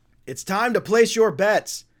It's time to place your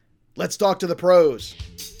bets. Let's talk to the pros.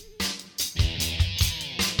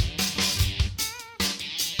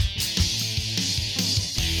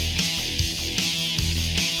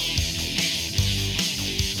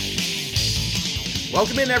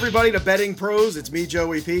 Welcome in, everybody, to Betting Pros. It's me,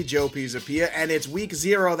 Joey P, Joe Pizzapia, and it's week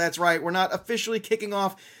 0. That's right, we're not officially kicking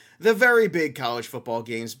off the very big college football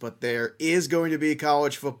games, but there is going to be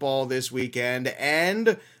college football this weekend,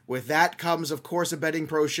 and with that comes, of course, a Betting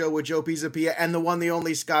Pro show with Joe Pizzapia and the one, the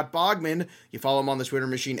only Scott Bogman. You follow him on the Twitter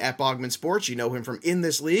machine at Bogman Sports. You know him from In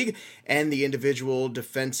This League and the individual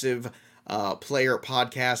defensive player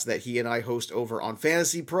podcast that he and I host over on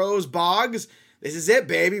Fantasy Pros. Boggs, this is it,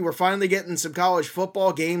 baby. We're finally getting some college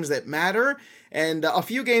football games that matter, and a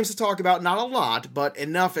few games to talk about. Not a lot, but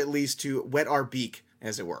enough at least to wet our beak,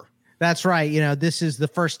 as it were. That's right. You know, this is the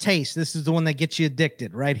first taste. This is the one that gets you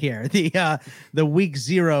addicted right here. The week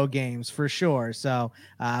 0 games for sure. So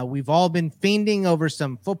we've all been fiending over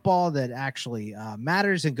some football that actually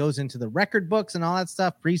matters and goes into the record books and all that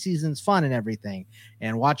stuff. Preseason's fun and everything.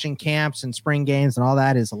 And watching camps and spring games and all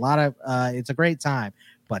that is it's a great time.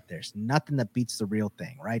 But there's nothing that beats the real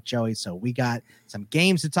thing, right, Joey? So we got some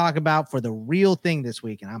games to talk about for the real thing this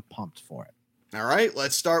week, and I'm pumped for it. All right,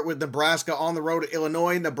 let's start with Nebraska on the road at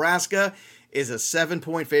Illinois. Nebraska is a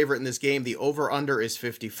 7-point favorite in this game. The over-under is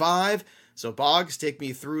 55. So, Boggs, take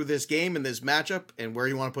me through this game and this matchup and where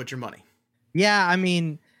you want to put your money. Yeah, I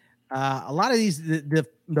mean, a lot of these, the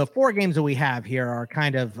 4 games that we have here are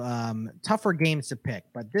kind of tougher games to pick.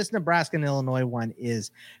 But this Nebraska and Illinois one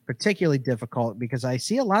is particularly difficult because I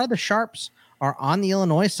see a lot of the sharps are on the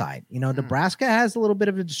Illinois side. You know, Nebraska has a little bit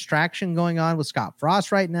of a distraction going on with Scott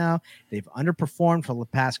Frost right now. They've underperformed for the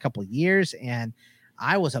past couple of years. And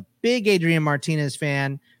I was a big Adrian Martinez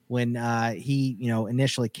fan when he,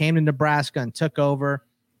 initially came to Nebraska and took over.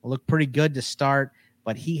 Looked pretty good to start,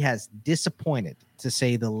 but he has disappointed, to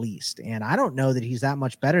say the least. And I don't know that he's that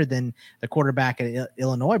much better than the quarterback at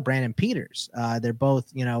Illinois, Brandon Peters. They're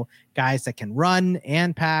both, guys that can run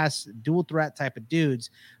and pass, dual threat type of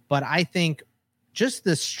dudes. But I think just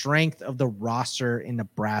the strength of the roster in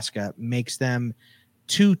Nebraska makes them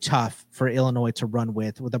too tough for Illinois to run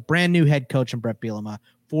with a brand new head coach in Brett Bielema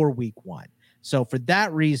for week 1. So for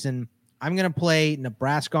that reason, I'm going to play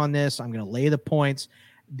Nebraska on this. I'm going to lay the points.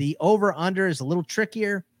 The over-under is a little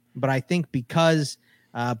trickier, but I think because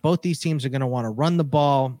both these teams are going to want to run the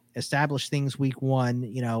ball, establish things week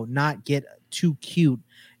 1, not get too cute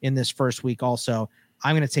in this first week also,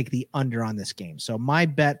 I'm going to take the under on this game. So my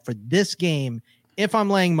bet for this game, if I'm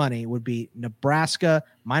laying money, would be Nebraska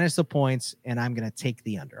minus the points, and I'm going to take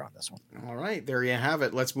the under on this one. All right, there you have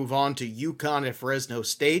it. Let's move on to UConn and Fresno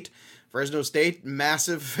State. Fresno State,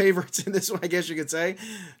 massive favorites in this one, I guess you could say.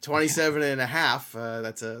 27.5.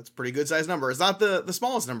 That's a pretty good size number. It's not the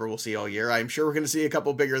smallest number we'll see all year. I'm sure we're going to see a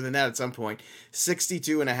couple bigger than that at some point.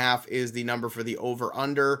 62.5 is the number for the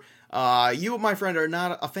over-under. You, my friend, are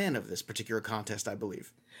not a fan of this particular contest, I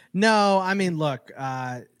believe. No, I mean, look,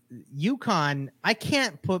 UConn, I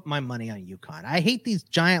can't put my money on UConn. I hate these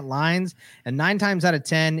giant lines, and 9 times out of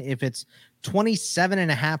 10, if it's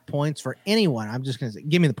 27.5 points for anyone, I'm just going to say,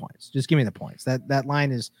 give me the points. Just give me the points. That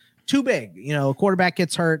line is too big. A quarterback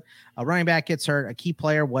gets hurt, a running back gets hurt, a key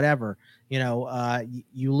player, whatever.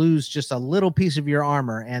 You lose just a little piece of your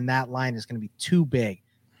armor, and that line is going to be too big.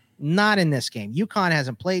 Not in this game. UConn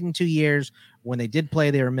hasn't played in 2 years. When they did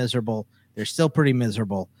play, they were miserable. They're still pretty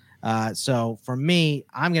miserable. So for me,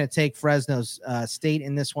 I'm going to take Fresno State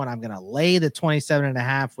in this one. I'm going to lay the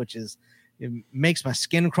 27.5, which it makes my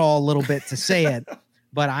skin crawl a little bit to say it,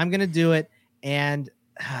 but I'm going to do it. And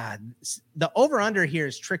the over-under here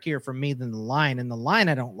is trickier for me than the line, and the line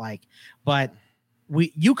I don't like, but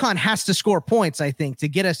UConn has to score points, I think, to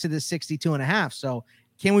get us to the 62.5. So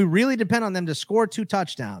can we really depend on them to score 2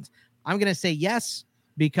 touchdowns? I'm going to say yes,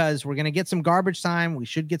 because we're going to get some garbage time. We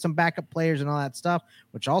should get some backup players and all that stuff,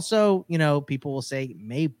 which also, people will say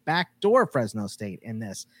may backdoor Fresno State in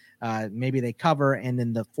this. Maybe they cover, and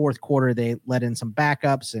in the fourth quarter, they let in some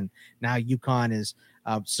backups, and now UConn is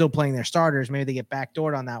still playing their starters. Maybe they get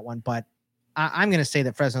backdoored on that one, but I'm going to say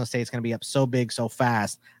that Fresno State is going to be up so big, so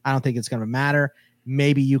fast. I don't think it's going to matter.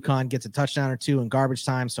 Maybe UConn gets a touchdown or 2 in garbage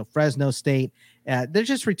time. So Fresno State, they're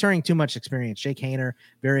just returning too much experience. Jake Haener,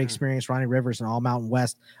 very experienced. Ronnie Rivers and All Mountain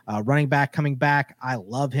West running back coming back. I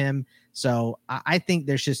love him. So I think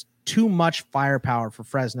there's just too much firepower for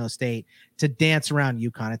Fresno State to dance around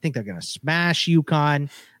UConn. I think they're going to smash UConn,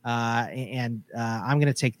 and I'm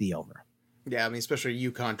going to take the over. Yeah, I mean, especially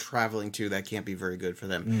UConn traveling too, that can't be very good for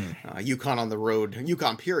them. UConn on the road,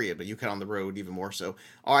 UConn period, but UConn on the road even more so.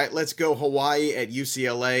 All right, let's go Hawaii at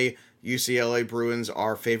UCLA. UCLA Bruins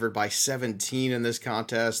are favored by 17 in this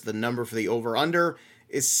contest. The number for the over-under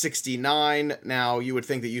is 69. Now, you would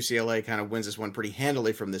think that UCLA kind of wins this one pretty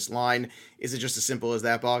handily from this line. Is it just as simple as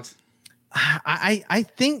that, Boggs? I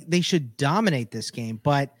think they should dominate this game,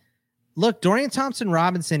 but look, Dorian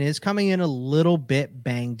Thompson-Robinson is coming in a little bit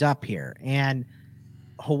banged up here, and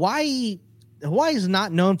Hawaii is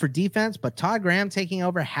not known for defense, but Todd Graham taking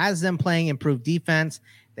over has them playing improved defense.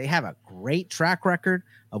 They have a great track record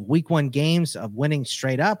of week one games of winning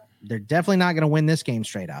straight up. They're definitely not going to win this game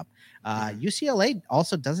straight up. UCLA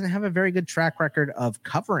also doesn't have a very good track record of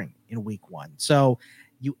covering in week one. So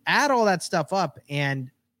you add all that stuff up, and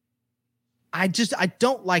I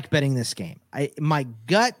don't like betting this game. My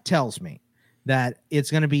gut tells me that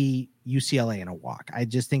it's going to be UCLA in a walk. I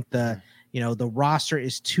just think the roster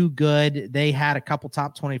is too good. They had a couple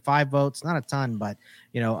top 25 votes, not a ton, but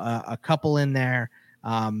a couple in there.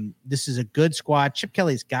 This is a good squad. Chip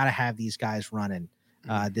Kelly's got to have these guys running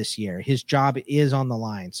this year. His job is on the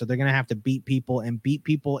line, so they're going to have to beat people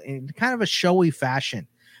in kind of a showy fashion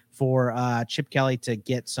for Chip Kelly to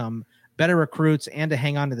get some better recruits and to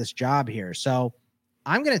hang on to this job here. So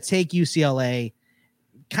I'm going to take UCLA.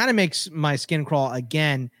 Kind of makes my skin crawl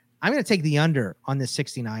again. I'm going to take the under on this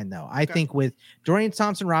 69, though. I think with Dorian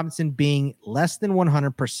Thompson-Robinson being less than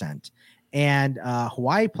 100% and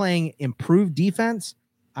Hawaii playing improved defense,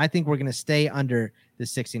 I think we're going to stay under the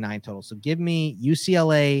 69 total. So give me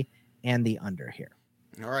UCLA and the under here.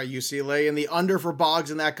 All right, UCLA and the under for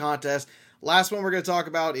Boggs in that contest. Last one we're going to talk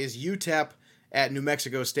about is UTEP at New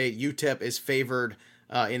Mexico State. UTEP is favored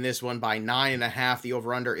in this one by 9.5. The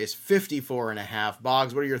over-under is 54.5.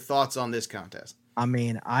 Boggs, what are your thoughts on this contest? I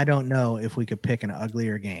mean, I don't know if we could pick an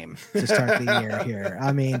uglier game to start the year here.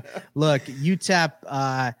 I mean, look,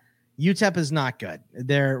 UTEP is not good.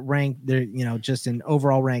 They're ranked, just in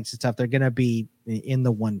overall ranks and stuff. They're going to be in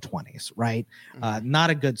the 120s, right? Not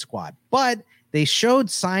a good squad, but they showed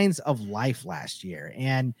signs of life last year.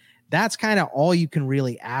 And that's kind of all you can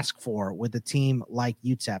really ask for with a team like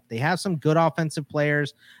UTEP. They have some good offensive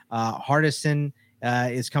players. Hardison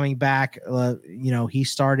is coming back. He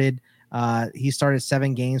started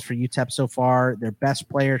 7 games for UTEP so far. Their best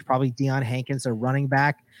player is probably Deion Hankins, their running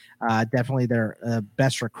back. Definitely their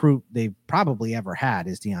best recruit they've probably ever had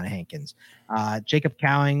is Deion Hankins. Jacob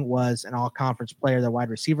Cowing was an all-conference player, their wide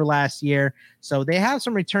receiver last year. So they have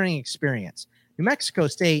some returning experience. New Mexico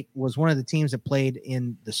State was one of the teams that played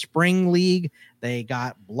in the spring league. They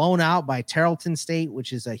got blown out by Tarleton State,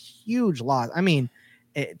 which is a huge loss. I mean,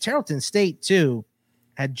 Tarleton State, too,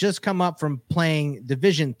 had just come up from playing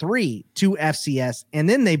Division III to FCS, and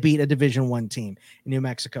then they beat a Division I team in New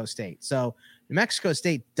Mexico State. So New Mexico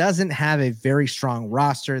State doesn't have a very strong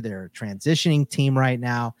roster. They're a transitioning team right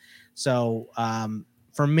now. So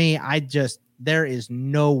for me, there is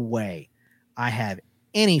no way I have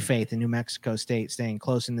any faith in New Mexico State staying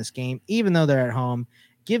close in this game, even though they're at home.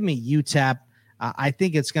 Give me UTEP. I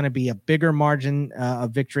think it's going to be a bigger margin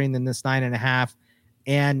of victory than this 9.5.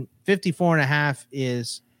 And 54.5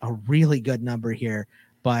 is a really good number here.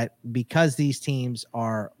 But because these teams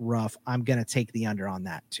are rough, I'm going to take the under on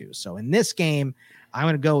that too. So in this game, I'm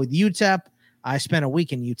going to go with UTEP. I spent a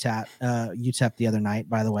week in UTEP the other night,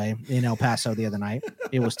 by the way, in El Paso the other night.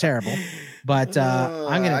 It was terrible. But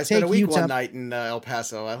I'm going to take a week UTEP. One night in El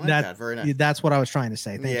Paso. I like that. Very nice. That's what I was trying to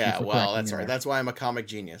say. Thank you. Yeah, well, that's right. That's why I'm a comic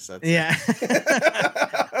genius. Give me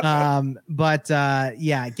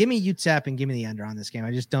UTEP and give me the under on this game.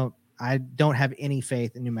 I don't have any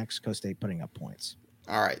faith in New Mexico State putting up points.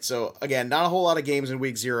 All right. So again, not a whole lot of games in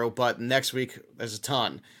week 0, but next week there's a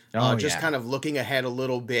ton. Kind of looking ahead a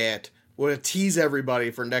little bit. We're going to tease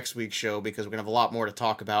everybody for next week's show because we're going to have a lot more to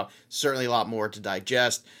talk about, certainly a lot more to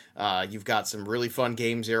digest. You've got some really fun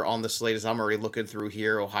games here on the slate as I'm already looking through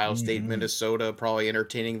here. Ohio State, Minnesota, probably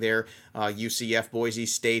entertaining there. UCF, Boise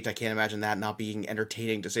State, I can't imagine that not being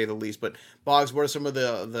entertaining to say the least. But Boggs, what are some of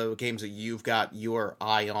the games that you've got your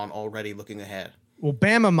eye on already looking ahead? Well,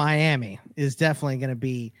 Bama Miami is definitely going to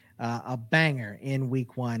be a banger in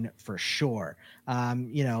week 1 for sure.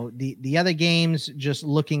 The other games, just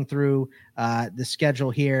looking through the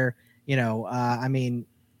schedule here, the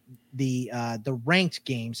ranked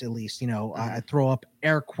games, at least, I throw up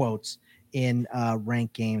air quotes in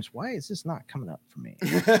ranked games. Why is this not coming up for me?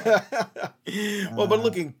 Well, but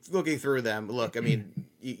looking through them, look, I mean,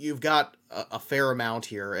 you've got a fair amount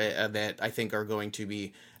here that I think are going to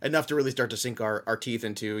be enough to really start to sink our teeth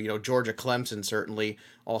into. Georgia Clemson certainly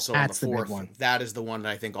also That's on the the big 4th. one. That is the one that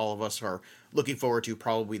I think all of us are looking forward to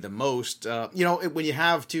probably the most. When you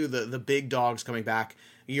have the big dogs coming back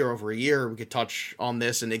year over year, we could touch on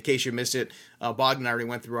this. And in case you missed it, Bogdan and I already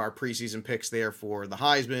went through our preseason picks there for the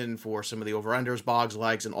Heisman, for some of the over-unders Boggs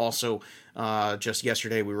likes, and also just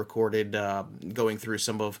yesterday we recorded going through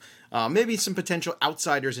some of maybe some potential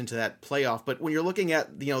outsiders into that playoff. But when you're looking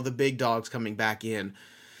at the big dogs coming back in,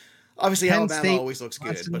 obviously Penn Alabama State, always looks good.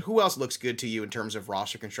 Wisconsin. But who else looks good to you in terms of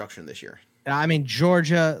roster construction this year? I mean,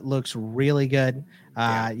 Georgia looks really good.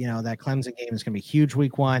 That Clemson game is going to be huge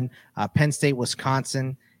week 1. Penn State,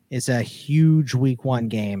 Wisconsin is a huge week 1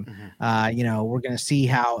 game. Mm-hmm. We're going to see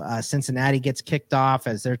how Cincinnati gets kicked off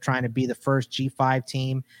as they're trying to be the first G5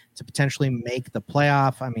 team to potentially make the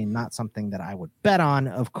playoff. I mean, not something that I would bet on,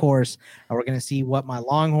 of course. We're going to see what my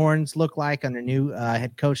Longhorns look like under new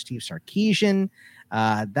head coach Steve Sarkisian.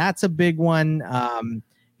 That's a big one.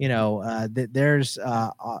 There's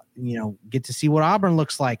get to see what Auburn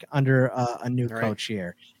looks like under a new coach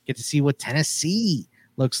here. Get to see what Tennessee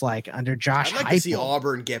looks like under Josh I'd like to see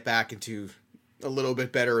Auburn get back into a little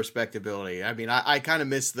bit better respectability. I mean, I kind of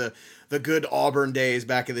miss the good Auburn days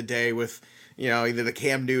back in the day with either the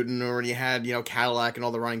Cam Newton or when you had Cadillac and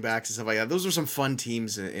all the running backs and stuff like that. Those are some fun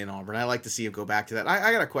teams in Auburn. I like to see him go back to that.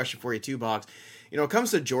 I got a question for you too, Boggs. It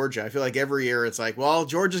comes to Georgia, I feel like every year it's like, well,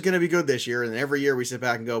 Georgia's going to be good this year. And then every year we sit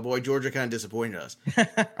back and go, boy, Georgia kind of disappointed us.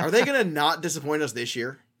 Are they going to not disappoint us this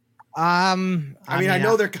year? I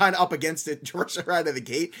know they're kind of up against it, Georgia, right out of the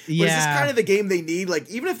gate. But is this kind of the game they need? Like,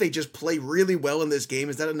 even if they just play really well in this game,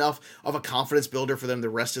 is that enough of a confidence builder for them the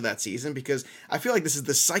rest of that season? Because I feel like this is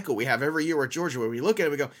the cycle we have every year with Georgia, where we look at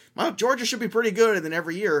it, we go, well, Georgia should be pretty good. And then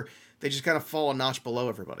every year they just kind of fall a notch below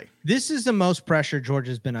everybody. This is the most pressure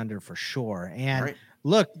Georgia's been under for sure. And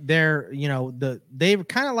look, they're, they've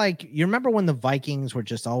kind of like, you remember when the Vikings were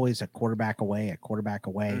just always a quarterback away.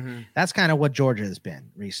 Mm-hmm. That's kind of what Georgia has been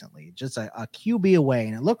recently, just a QB away.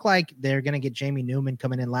 And it looked like they're going to get Jamie Newman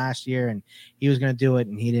coming in last year and he was going to do it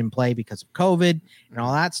and he didn't play because of COVID and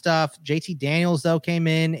all that stuff. JT Daniels though came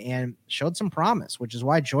in and showed some promise, which is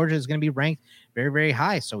why Georgia is going to be ranked very, very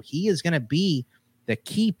high. So he is going to be the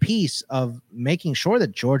key piece of making sure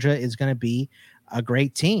that Georgia is going to be a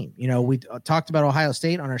great team. We talked about Ohio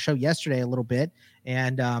State on our show yesterday a little bit,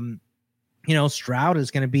 and Stroud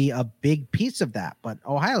is going to be a big piece of that. But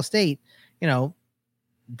Ohio State,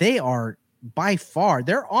 they are by far,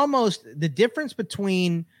 they're almost the difference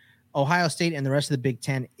between Ohio State and the rest of the Big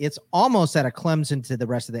Ten. It's almost at a Clemson to the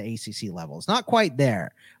rest of the ACC level. It's not quite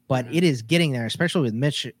there, but it is getting there, especially with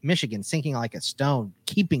Michigan sinking like a stone,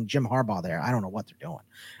 keeping Jim Harbaugh there. I don't know what they're doing,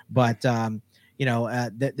 but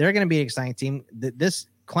they're going to be an exciting team. This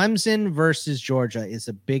Clemson versus Georgia is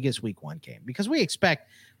the biggest week 1 game because we expect,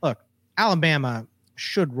 look, Alabama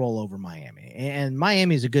should roll over Miami, and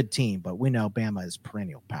Miami is a good team, but we know Bama is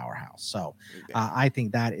perennial powerhouse. So I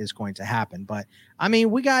think that is going to happen. But I mean,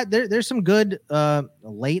 we got there's some good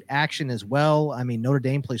late action as well. I mean, Notre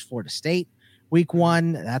Dame plays Florida State week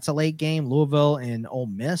 1. That's a late game. Louisville and Ole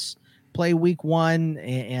Miss play week 1,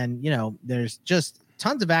 and there's just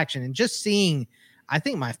tons of action and just seeing. I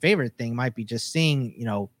think my favorite thing might be just seeing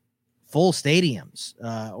full stadiums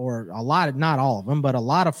or a lot of, not all of them, but a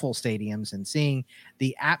lot of full stadiums, and seeing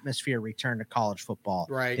the atmosphere return to college football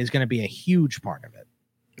is going to be a huge part of it.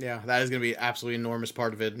 Yeah, that is going to be an absolutely enormous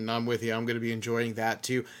part of it, and I'm with you. I'm going to be enjoying that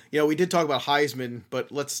too. We did talk about Heisman,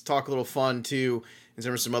 but let's talk a little fun too in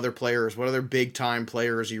terms of some other players. What other big-time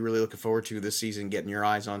players are you really looking forward to this season, getting your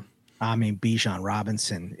eyes on? I mean, Bijan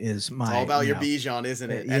Robinson is my... It's all about your Bijan, isn't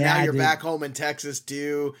it? And now you're back home in Texas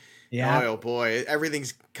too. Yeah. Oh boy,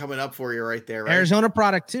 everything's coming up for you right there. Right? Arizona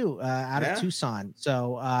product too, out of Tucson.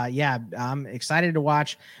 So I'm excited to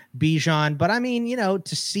watch Bijan. But I mean,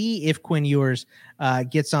 to see if Quinn Ewers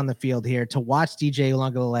gets on the field here, to watch DJ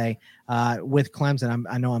Uiagalelei with Clemson.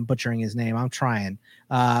 I know I'm butchering his name. I'm trying.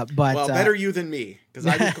 But better you than me, because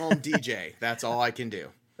I just call him DJ. That's all I can do.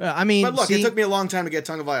 But look, it took me a long time to get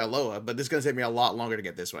Tagovailoa, but this is going to take me a lot longer to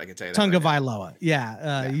get this one. I can tell you that. Tagovailoa,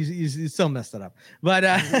 you still messed it up. But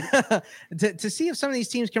to see if some of these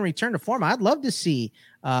teams can return to form, I'd love to see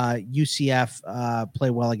UCF play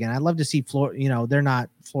well again. I'd love to see Florida. They're not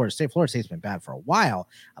Florida State. Florida State's been bad for a while.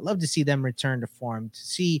 I'd love to see them return to form. To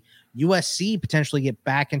see USC potentially get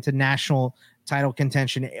back into national title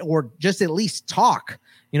contention, or just at least talk.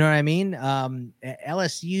 You know what I mean?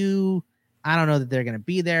 LSU. I don't know that they're going to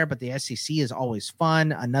be there, but the SEC is always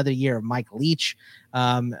fun. Another year of Mike Leach,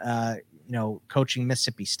 coaching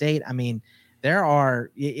Mississippi State. I mean,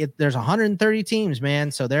 there's 130 teams,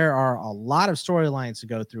 man. So there are a lot of storylines to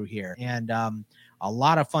go through here, and a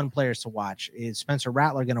lot of fun players to watch. Is Spencer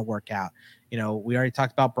Rattler going to work out? We already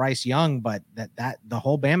talked about Bryce Young, but that the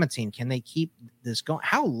whole Bama team, can they keep this going?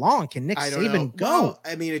 How long can Nick Saban go? Well,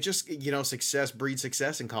 I mean, it just, success breeds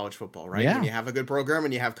success in college football, right? Yeah. When you have a good program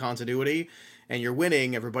and you have continuity and you're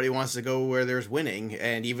winning, everybody wants to go where there's winning.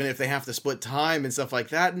 And even if they have to split time and stuff like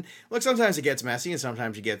that, and look, sometimes it gets messy and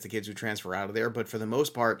sometimes you get the kids who transfer out of there, but for the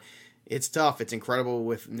most part, it's tough. It's incredible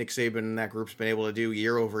what Nick Saban and that group's been able to do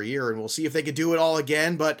year over year, and we'll see if they could do it all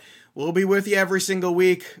again, but we'll be with you every single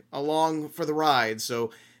week along for the ride.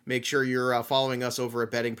 So make sure you're following us over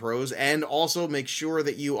at Betting Pros, and also make sure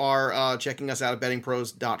that you are checking us out at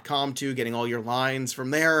bettingpros.com too, getting all your lines from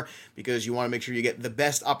there, because you want to make sure you get the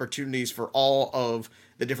best opportunities for all of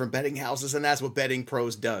the different betting houses, and that's what Betting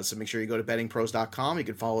Pros does. So make sure you go to bettingpros.com. You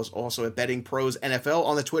can follow us also at Betting Pros NFL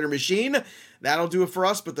on the Twitter machine. That'll do it for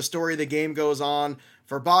us, but the story of the game goes on.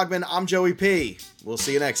 For Bogman, I'm Joey P. We'll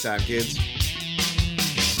see you next time, kids.